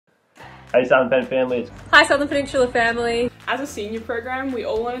Hey Southern Pen family. Hi Southern Peninsula family. As a senior program, we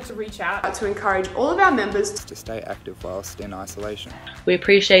all wanted to reach out to encourage all of our members to stay active whilst in isolation. We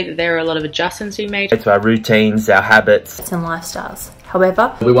appreciate that there are a lot of adjustments we made to our routines, our habits and lifestyles.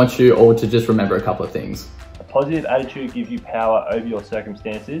 However, we want you all to just remember a couple of things. A positive attitude gives you power over your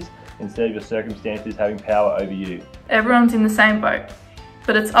circumstances instead of your circumstances having power over you. Everyone's in the same boat,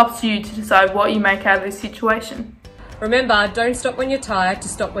 but it's up to you to decide what you make out of this situation. Remember, don't stop when you're tired to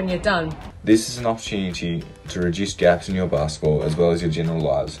stop when you're done. This is an opportunity to reduce gaps in your basketball as well as your general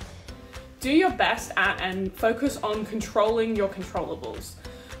lives. Do your best at and focus on controlling your controllables.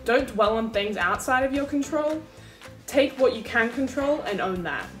 Don't dwell on things outside of your control. Take what you can control and own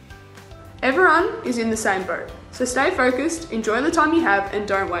that. Everyone is in the same boat, so stay focused, enjoy the time you have and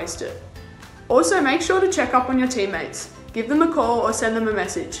don't waste it. Also make sure to check up on your teammates. Give them a call or send them a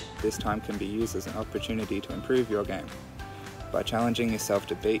message. This time can be used as an opportunity to improve your game by challenging yourself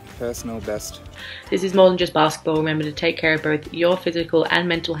to beat your personal best. This is more than just basketball. Remember to take care of both your physical and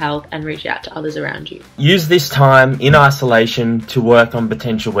mental health and reach out to others around you. Use this time in isolation to work on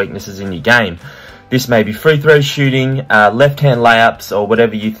potential weaknesses in your game. This may be free throw shooting, left-hand layups, or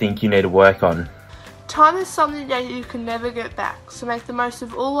whatever you think you need to work on. Time is something that you can never get back, so make the most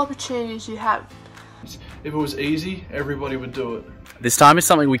of all opportunities you have. If it was easy, everybody would do it. This time is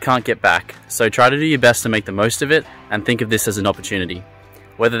something we can't get back, so try to do your best to make the most of it and think of this as an opportunity.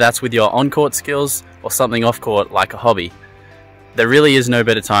 Whether that's with your on-court skills or something off-court like a hobby. There really is no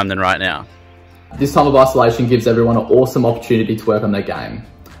better time than right now. This time of isolation gives everyone an awesome opportunity to work on their game,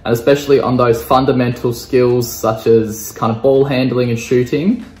 and especially on those fundamental skills such as kind of ball handling and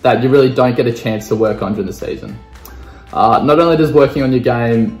shooting that you really don't get a chance to work on during the season. Not only does working on your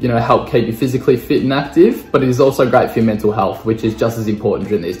game, help keep you physically fit and active, but it is also great for your mental health, which is just as important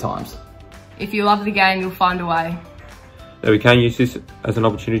during these times. If you love the game, you'll find a way. So we can use this as an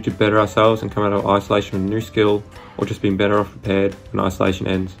opportunity to better ourselves and come out of isolation with a new skill, or just being better off prepared when isolation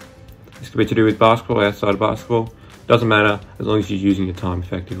ends. This could be to do with basketball or outside of basketball. Doesn't matter as long as you're using your time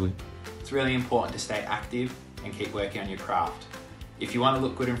effectively. It's really important to stay active and keep working on your craft. If you want to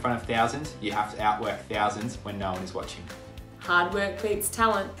look good in front of thousands, you have to outwork thousands when no one is watching. Hard work beats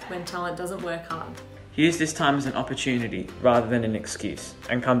talent when talent doesn't work hard. Use this time as an opportunity rather than an excuse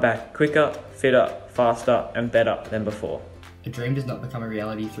and come back quicker, fitter, faster and better than before. A dream does not become a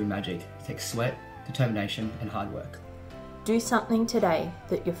reality through magic. It takes sweat, determination and hard work. Do something today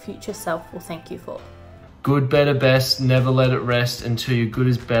that your future self will thank you for. Good, better, best. Never let it rest until your good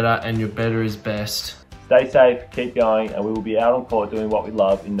is better and your better is best. Stay safe, keep going, and we will be out on court doing what we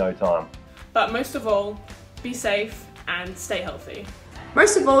love in no time. But most of all, be safe and stay healthy.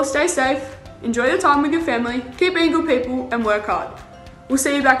 Most of all, stay safe, enjoy your time with your family, keep being good people and work hard. We'll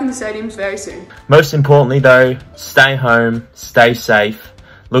see you back in the stadiums very soon. Most importantly though, stay home, stay safe,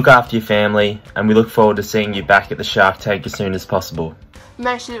 look after your family, and we look forward to seeing you back at the Shark Tank as soon as possible.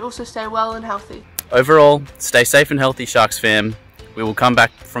 Make sure you also stay well and healthy. Overall, stay safe and healthy, Sharks fam. We will come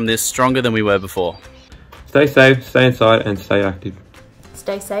back from this stronger than we were before. Stay safe, stay inside and stay active.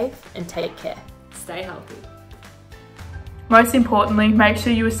 Stay safe and take care. Stay healthy. Most importantly, make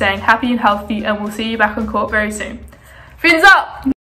sure you are staying happy and healthy, and we'll see you back on court very soon. Fins up!